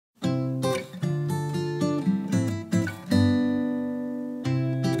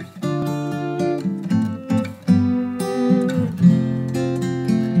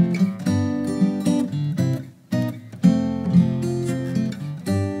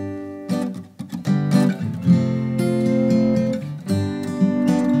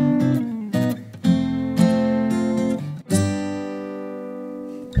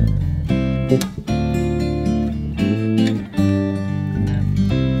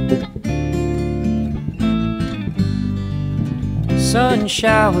Sun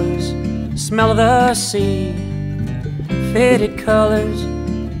showers, smell of the sea, faded colors,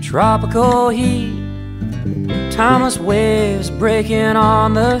 tropical heat, timeless waves breaking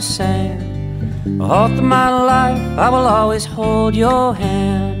on the sand. All through my life I will always hold your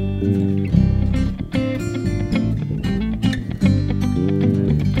hand.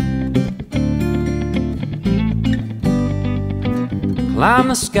 Climb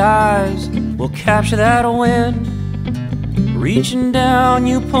the skies, we'll capture that wind. Reaching down,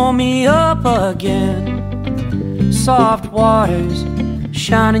 you pull me up again. Soft waters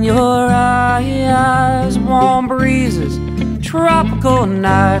shine in your eyes, warm breezes, tropical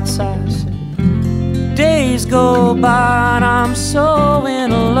nights. I say days go by and I'm so in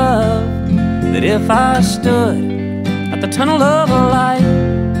love that if I stood at the tunnel of light,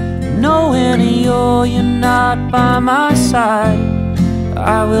 knowing you're not by my side,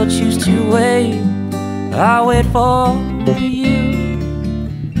 I will choose to wait. I'll wait for you.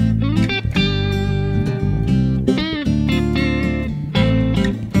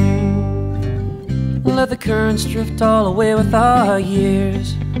 Let the currents drift all away with our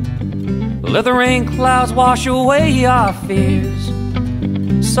years. Let the rain clouds wash away our fears.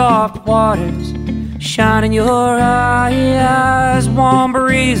 Soft waters shine in your eyes, warm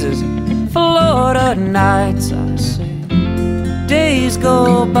breezes, Florida nights. I say days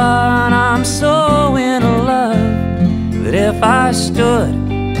go by and I'm so in love that if I stood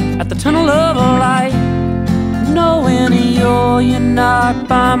at the tunnel of light, knowing you're not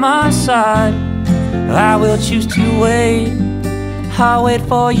by my side, I will choose to wait. I'll wait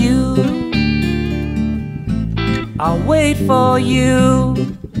for you. I'll wait for you.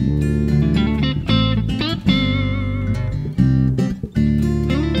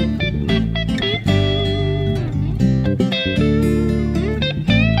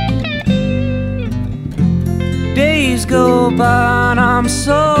 Days go by and I'm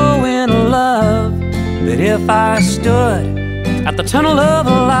so in love that if I stood at the tunnel of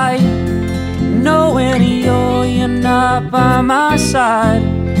light, knowing you're not by my side,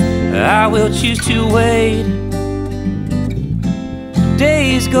 I will choose to wait.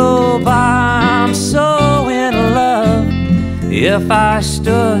 Days go by, I'm so in love. If I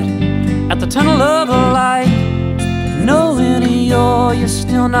stood at the tunnel of light, knowing you're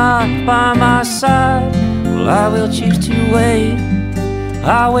still not by my side, well, I will choose to wait.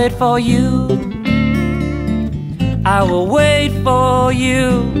 I'll wait for you. I will wait for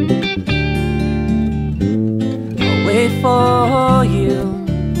you. I'll wait for you.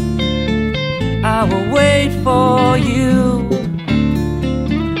 I will wait for you.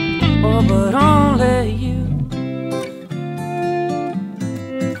 Oh, but